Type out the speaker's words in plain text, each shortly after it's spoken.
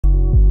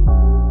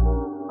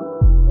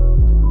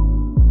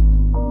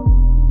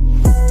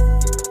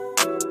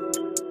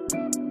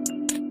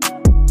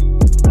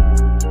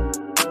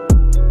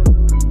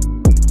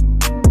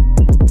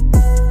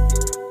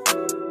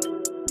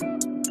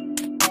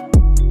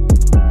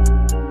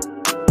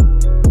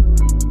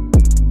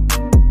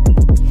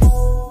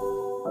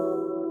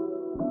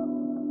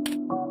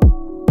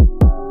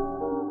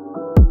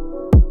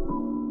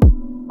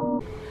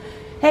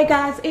Hey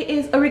guys, it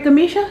is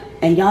Arickamisha,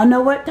 and y'all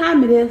know what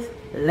time it is.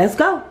 Let's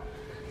go.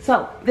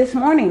 So this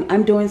morning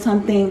I'm doing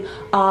something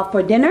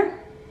for dinner.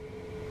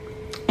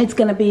 It's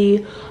gonna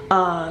be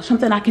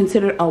something I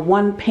consider a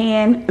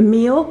one-pan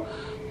meal.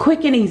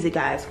 Quick and easy,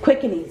 guys,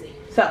 quick and easy.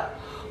 So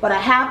what I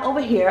have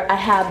over here, I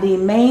have the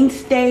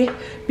Mainstay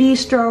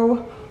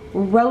Bistro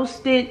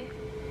roasted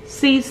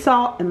sea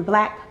salt and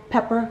black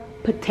pepper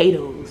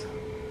potatoes.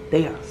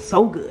 They are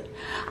so good.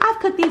 I've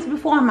cooked these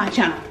before on my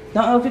channel.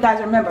 Don't know if you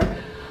guys remember.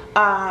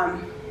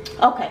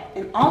 Okay,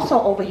 and also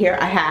over here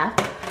I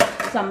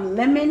have some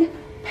lemon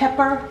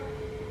pepper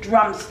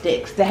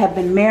drumsticks that have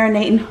been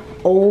marinating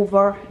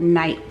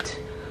overnight.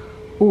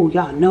 Ooh,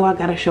 y'all know I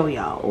gotta show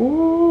y'all.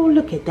 Ooh,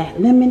 look at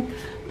that lemon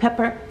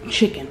pepper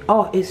chicken.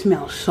 Oh, it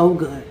smells so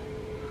good.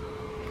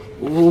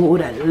 Ooh,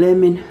 that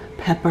lemon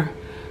pepper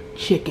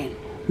chicken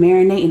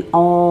marinating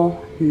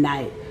all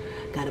night.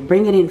 Gotta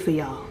bring it in for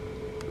y'all.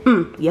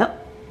 Yep.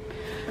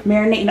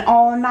 Marinating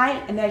all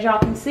night, and as y'all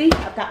can see,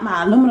 I've got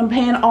my aluminum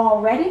pan all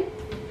ready.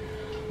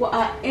 What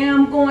I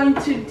am going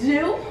to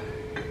do,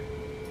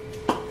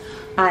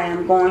 I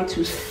am going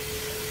to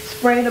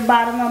spray the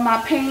bottom of my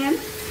pan.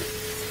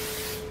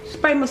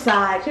 Spray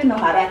massage, you know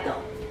how that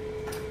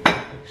goes.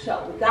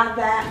 So we got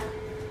that.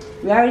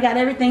 We already got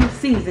everything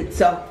seasoned,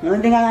 so the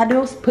only thing I gotta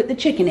do is put the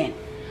chicken in.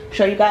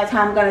 Show you guys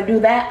how I'm gonna do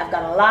that. I've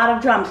got a lot of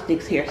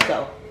drumsticks here,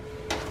 so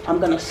I'm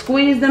gonna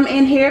squeeze them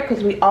in here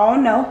because we all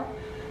know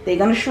they're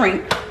gonna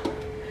shrink.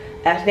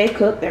 As they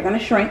cook, they're gonna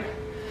shrink.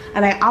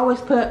 And I always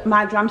put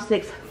my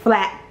drumsticks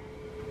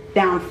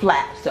down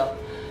flat. So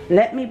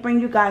let me bring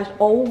you guys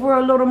over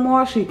a little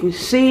more so you can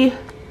see.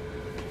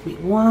 Give me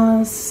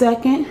 1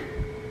 second.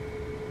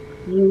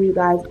 Bring you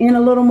guys in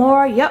a little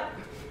more. Yep.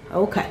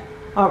 Okay.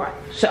 All right.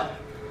 So.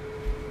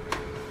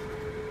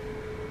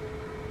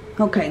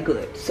 Okay,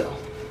 good. So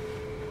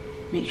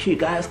make sure you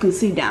guys can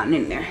see down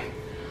in there.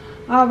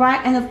 All right.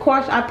 And of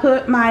course, I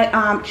put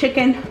my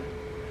chicken.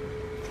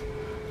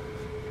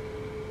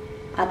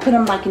 I put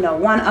them like, you know,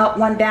 one up,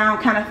 one down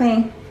kind of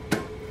thing.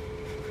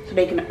 So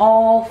they can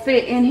all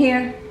fit in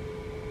here.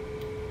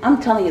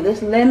 I'm telling you,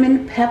 this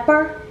lemon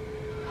pepper.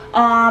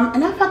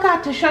 And I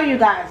forgot to show you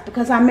guys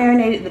because I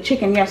marinated the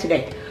chicken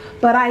yesterday.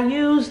 But I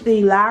used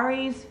the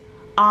Lawry's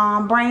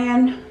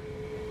brand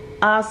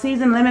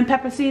season, lemon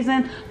pepper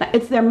season.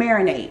 It's their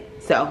marinade.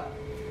 So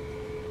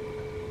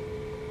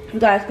you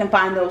guys can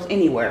find those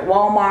anywhere.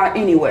 Walmart,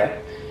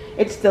 anywhere.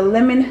 It's the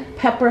lemon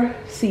pepper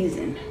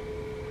season.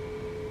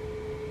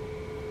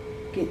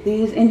 Get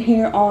these in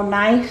here all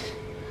nice.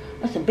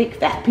 That's a big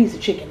fat piece of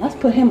chicken. Let's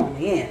put him on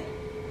the end.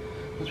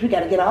 Because we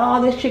got to get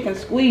all this chicken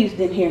squeezed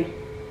in here.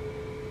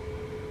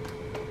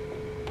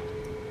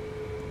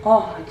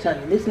 Oh, I tell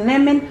you, this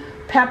lemon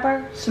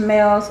pepper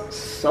smells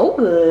so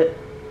good.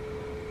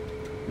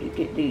 Let me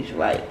get these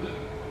right.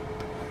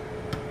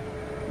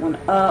 One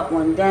up,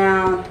 one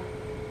down.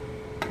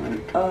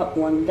 One up,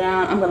 one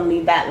down. I'm going to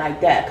leave that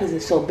like that because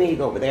it's so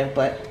big over there.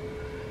 But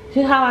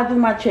see how I do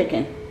my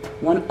chicken.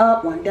 One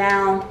up, one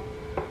down.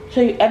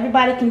 So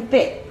everybody can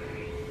fit.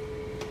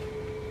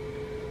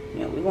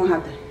 Yeah, we're gonna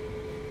have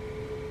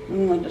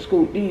to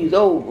scoot these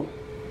over.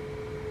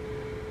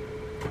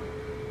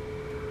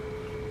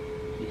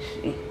 You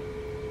see,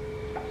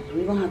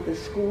 we're gonna have to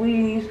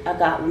squeeze. I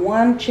got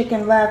one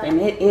chicken left,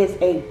 and it is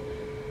a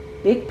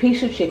big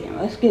piece of chicken.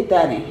 Let's get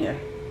that in here.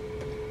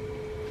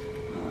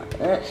 All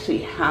right, let's see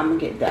how I'm gonna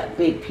get that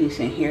big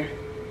piece in here.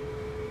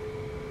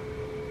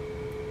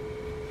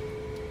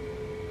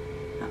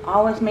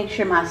 Always make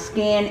sure my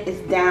skin is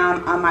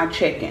down on my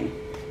chicken.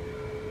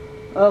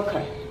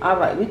 Okay, all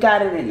right, we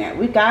got it in there.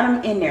 We got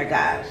them in there,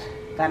 guys.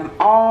 Got them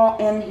all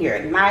in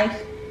here. Nice.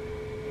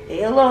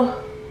 They're a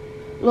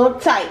little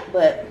tight,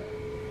 but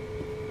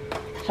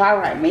it's all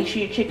right. Make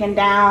sure your chicken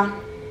down.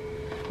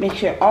 Make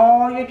sure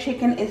all your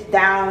chicken is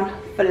down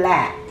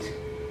flat.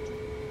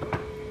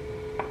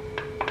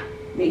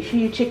 Make sure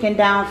your chicken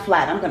down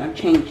flat. I'm gonna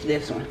change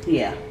this one.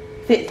 Yeah,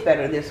 fits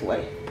better this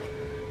way.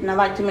 And I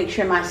like to make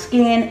sure my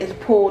skin is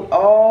pulled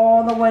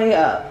all the way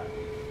up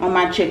on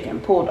my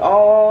chicken. Pulled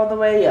all the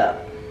way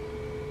up.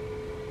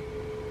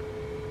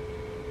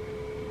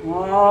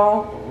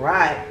 All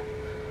right.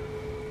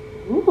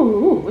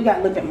 Ooh, we got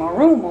a little bit more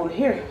room over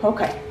here.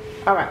 Okay.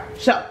 All right.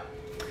 So,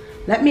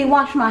 let me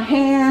wash my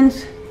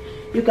hands.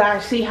 You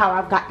guys see how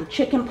I've got the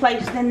chicken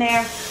placed in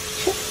there.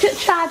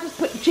 Just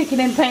put the chicken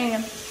in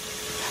pan.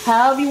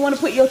 However you want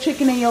to put your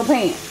chicken in your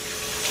pan.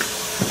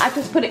 I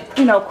just put it,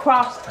 you know,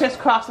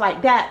 crisscross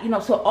like that, you know,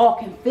 so it all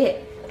can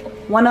fit.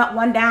 One up,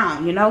 one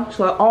down, you know,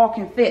 so it all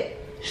can fit.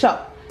 So,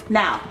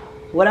 now,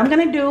 what I'm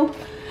going to do,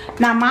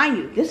 now mind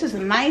you, this is a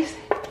nice,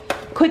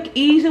 quick,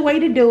 easy way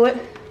to do it.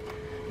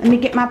 Let me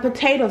get my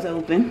potatoes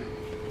open.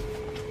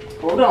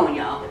 Hold on,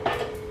 y'all.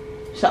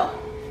 So,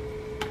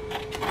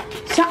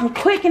 something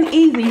quick and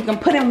easy you can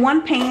put in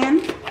one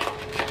pan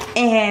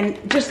and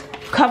just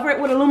cover it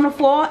with aluminum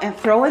foil and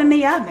throw it in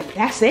the oven.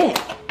 That's it.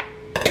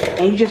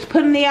 And you just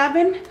put in the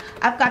oven.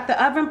 I've got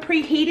the oven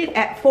preheated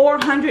at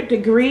 400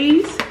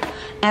 degrees.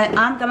 And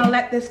I'm going to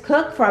let this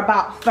cook for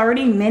about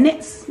 30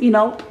 minutes, you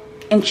know,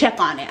 and check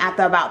on it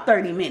after about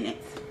 30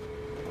 minutes.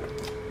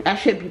 That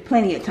should be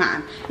plenty of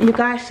time. And you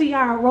guys see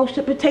our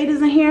roasted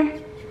potatoes in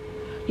here?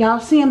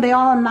 Y'all see them? They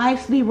all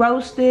nicely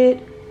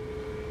roasted.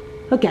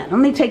 Look at it. Let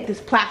me take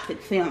this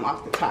plastic film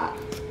off the top,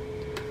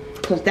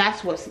 because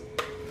that's what's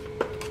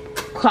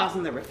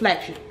causing the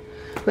reflection.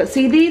 But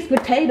see, these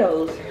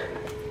potatoes,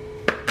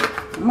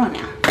 come on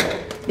now.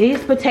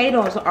 These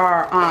potatoes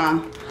are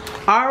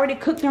already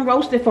cooked and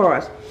roasted for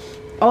us.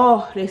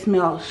 Oh, they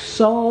smell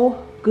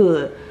so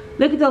good.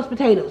 Look at those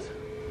potatoes.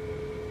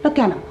 Look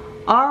at them.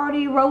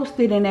 Already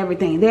roasted and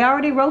everything. They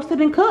already roasted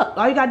and cooked.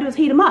 All you gotta do is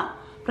heat them up.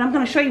 But I'm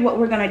gonna show you what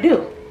we're gonna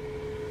do.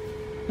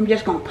 I'm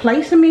just gonna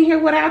place them in here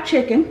with our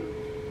chicken.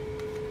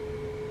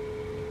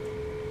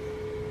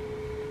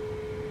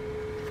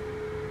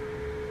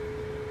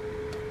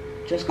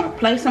 Just gonna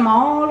place them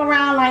all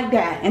around like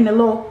that in the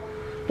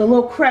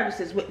little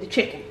crevices with the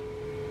chicken.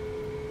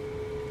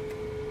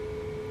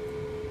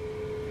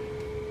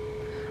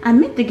 I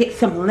meant to get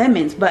some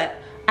lemons, but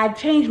I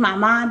changed my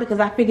mind because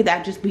I figured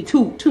that'd just be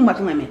too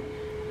much lemon.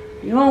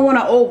 You don't want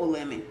to over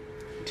lemon.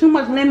 Too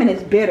much lemon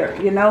is bitter,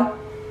 you know.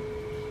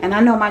 And I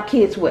know my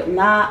kids would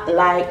not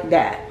like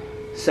that.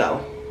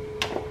 So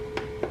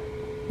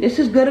this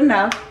is good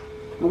enough.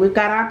 And we've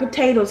got our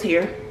potatoes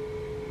here.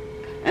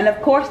 And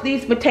of course,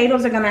 these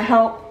potatoes are going to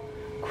help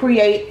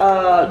create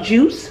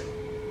juice.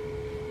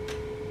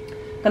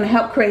 Going to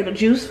help create a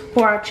juice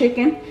for our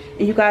chicken.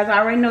 And you guys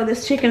already know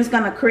this chicken's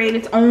going to create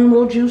its own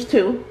little juice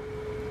too.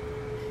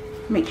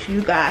 Make sure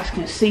you guys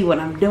can see what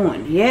I'm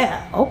doing.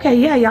 Yeah, okay,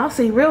 yeah, y'all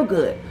see real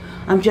good.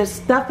 I'm just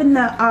stuffing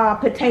the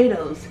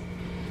potatoes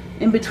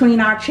in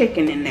between our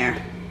chicken in there.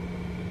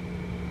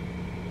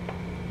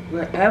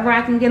 Wherever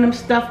I can get them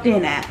stuffed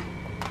in at.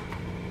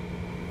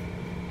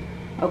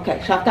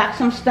 Okay, so I've got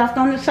some stuffed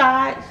on the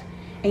sides.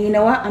 And you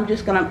know what? I'm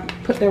just going to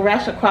put the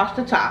rest across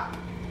the top.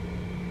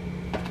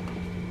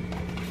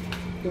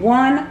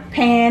 One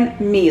pan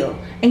meal.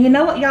 And you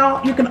know what,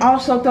 y'all? You can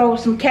also throw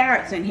some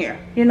carrots in here,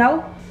 you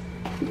know?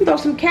 You can throw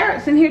some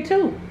carrots in here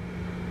too.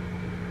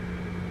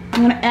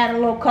 I'm going to add a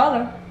little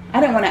color. I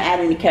didn't want to add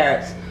any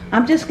carrots.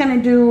 I'm just going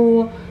to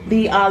do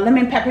the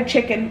lemon pepper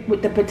chicken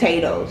with the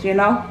potatoes, you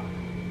know?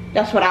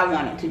 That's what I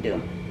wanted to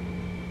do.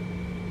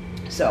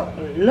 So,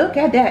 look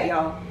at that,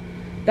 y'all.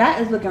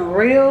 That is looking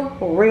real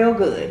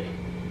good.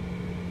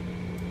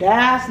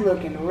 That's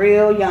looking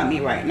real yummy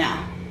right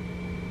now.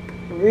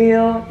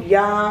 Real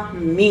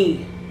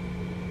yummy.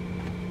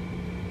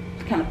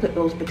 Just kind of put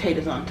those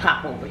potatoes on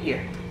top over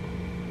here.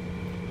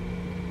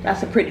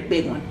 That's a pretty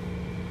big one.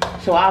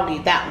 So I'll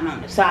leave that one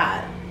on the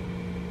side.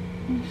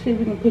 Let's see if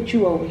we can put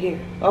you over here.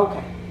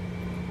 Okay.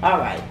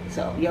 Alright.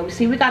 So yeah, we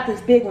see we got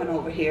this big one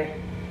over here.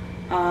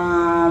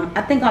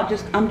 I think I'm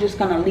just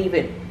gonna leave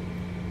it.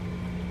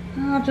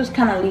 I'll just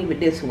kind of leave it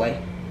this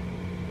way.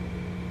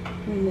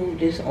 Let me move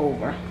this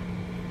over.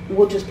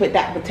 We'll just put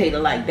that potato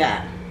like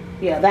that.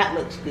 Yeah, that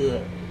looks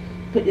good.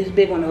 Put this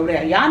big one over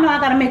there. Y'all know I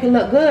gotta make it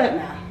look good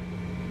now.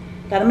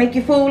 Gotta make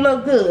your food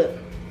look good.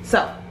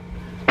 So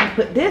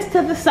put this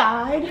to the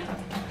side.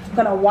 I'm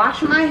gonna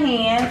wash my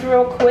hands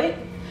real quick.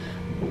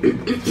 And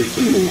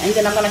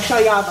then I'm gonna show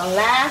y'all the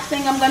last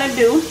thing I'm gonna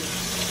do.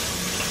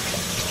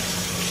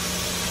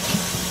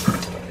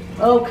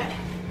 Okay.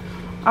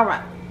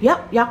 Alright.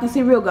 Yep, y'all can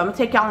see real good. I'm gonna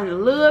take y'all in a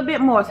little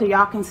bit more so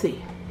y'all can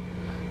see.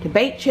 The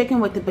baked chicken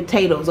with the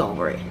potatoes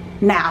over it.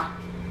 Now,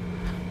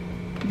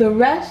 the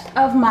rest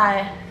of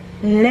my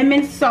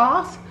lemon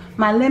sauce,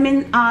 my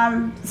lemon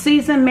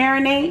seasoned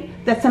marinade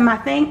that's in my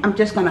thing, I'm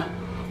just gonna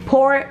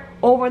pour it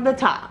over the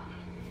top.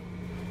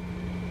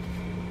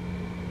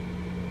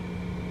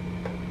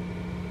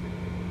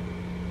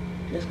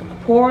 Just gonna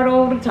pour it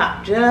over the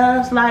top,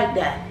 just like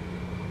that.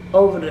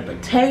 Over the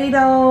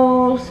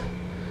potatoes.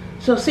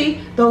 So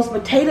see, those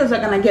potatoes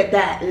are gonna get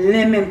that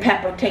lemon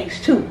pepper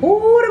taste too.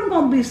 Ooh, them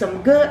gonna be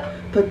some good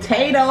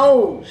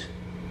potatoes.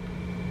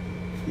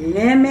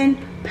 Lemon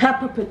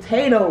pepper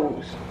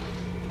potatoes.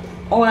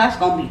 Oh, that's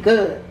gonna be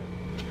good.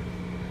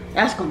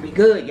 That's gonna be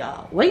good,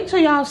 y'all. Wait till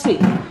y'all see.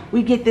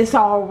 We get this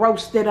all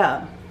roasted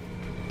up.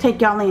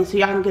 Take y'all in so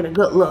y'all can get a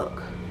good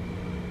look.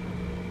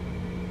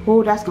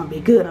 Oh, that's gonna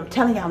be good. I'm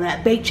telling y'all,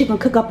 that baked chicken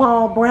cook up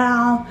all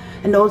brown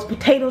and those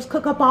potatoes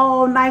cook up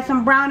all nice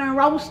and brown and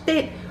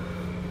roasted.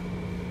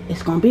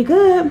 It's gonna be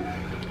good.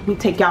 Let me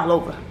take y'all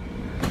over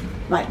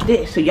like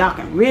this so y'all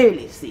can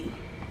really see.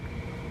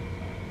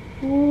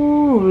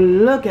 Ooh,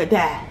 look at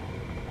that.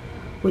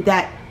 With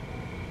that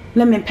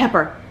lemon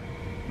pepper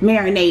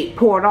marinade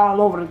poured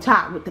all over the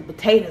top with the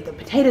potatoes. The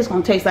potatoes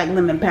gonna taste like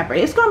lemon pepper.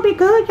 It's gonna be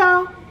good,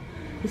 y'all.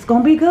 It's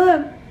gonna be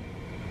good.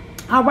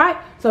 All right,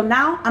 so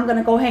now I'm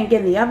gonna go ahead and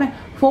get in the oven,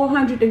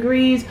 400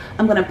 degrees.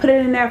 I'm gonna put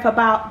it in there for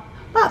about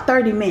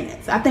 30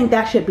 minutes. I think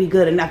that should be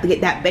good enough to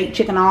get that baked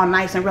chicken all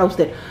nice and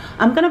roasted.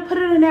 I'm gonna put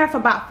it in there for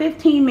about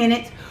 15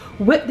 minutes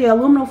with the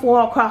aluminum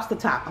foil across the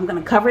top. I'm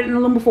gonna cover it in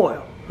aluminum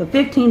foil for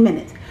 15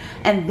 minutes.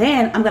 And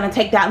then I'm gonna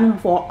take that aluminum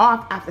foil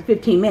off after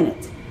 15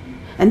 minutes.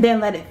 And then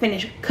let it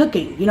finish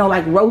cooking, you know,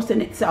 like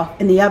roasting itself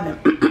in the oven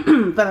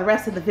for the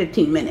rest of the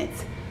 15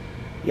 minutes.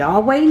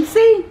 Y'all wait and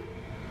see.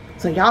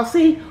 So y'all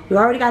see, we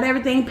already got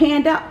everything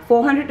panned up.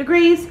 400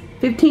 degrees,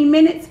 15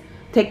 minutes.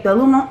 Take the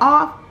aluminum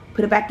off,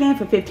 put it back in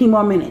for 15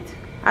 more minutes.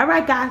 All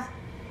right, guys,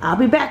 I'll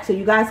be back so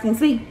you guys can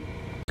see.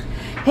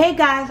 Hey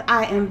guys,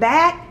 I am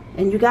back,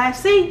 and you guys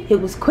see,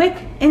 it was quick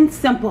and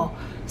simple.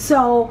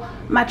 So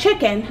my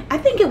chicken, I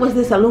think it was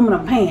this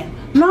aluminum pan.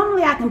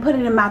 Normally I can put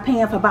it in my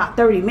pan for about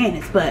 30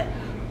 minutes, but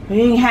it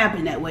ain't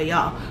happen that way,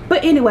 y'all.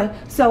 But anyway,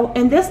 so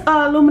in this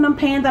aluminum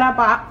pan that I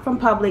bought from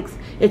Publix,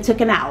 it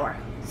took an hour.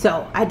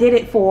 So I did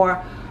it for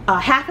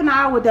half an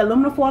hour with the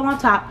aluminum foil on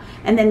top,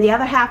 and then the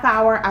other half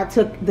hour I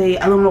took the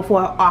aluminum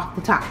foil off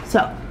the top.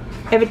 So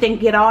everything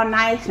get all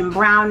nice and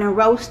brown and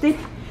roasted.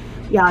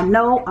 Y'all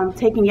know I'm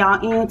taking y'all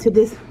into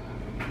this.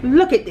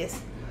 Look at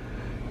this.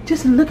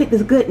 Just look at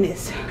this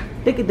goodness.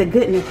 Look at the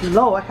goodness.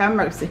 Lord have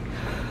mercy.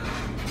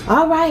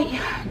 All right,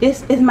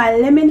 this is my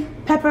lemon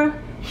pepper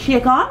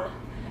chicken.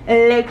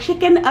 Le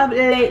chicken of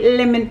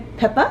lemon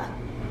pepper.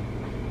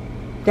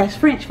 That's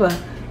French for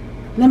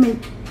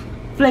lemon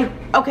flavor.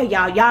 Okay,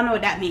 y'all know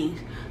what that means.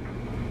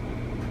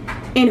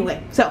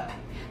 Anyway, so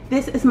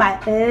this is my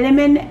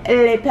lemon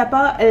le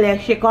pepper le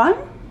chicken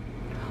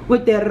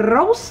with the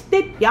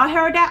roasted. Y'all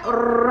heard that?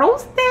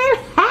 Roasted.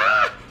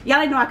 Y'all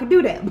didn't know I could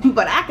do that,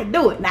 but I can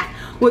do it now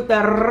with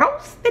the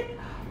roasted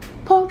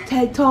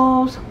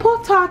potatoes,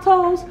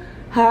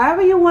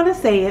 however you want to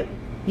say it.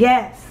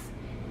 Yes,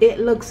 it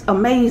looks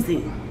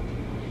amazing.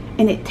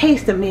 And it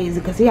tastes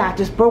amazing, because yeah, I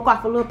just broke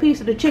off a little piece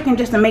of the chicken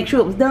just to make sure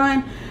it was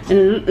done, and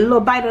a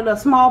little bite of the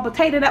small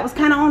potato that was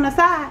kind of on the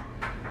side.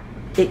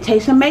 It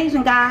tastes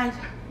amazing, guys.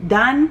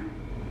 Done.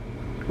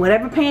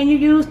 Whatever pan you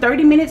use,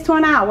 30 minutes to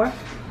an hour.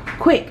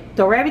 Quick,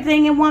 throw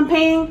everything in one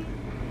pan,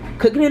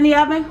 cook it in the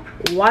oven,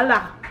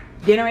 voila,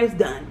 dinner is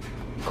done.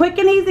 Quick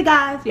and easy,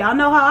 guys. Y'all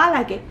know how I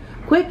like it.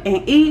 Quick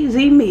and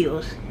easy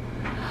meals.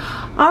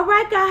 All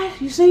right,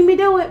 guys, you seen me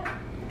do it.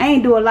 I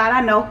ain't do a lot,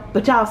 I know,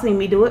 but y'all seen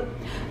me do it.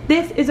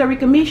 This is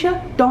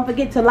Arickamisha. Don't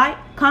forget to like,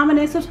 comment,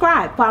 and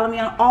subscribe. Follow me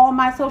on all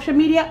my social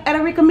media at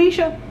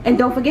Arickamisha. And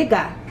don't forget,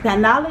 guys, that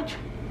knowledge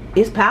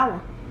is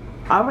power.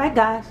 All right,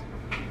 guys.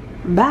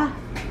 Bye.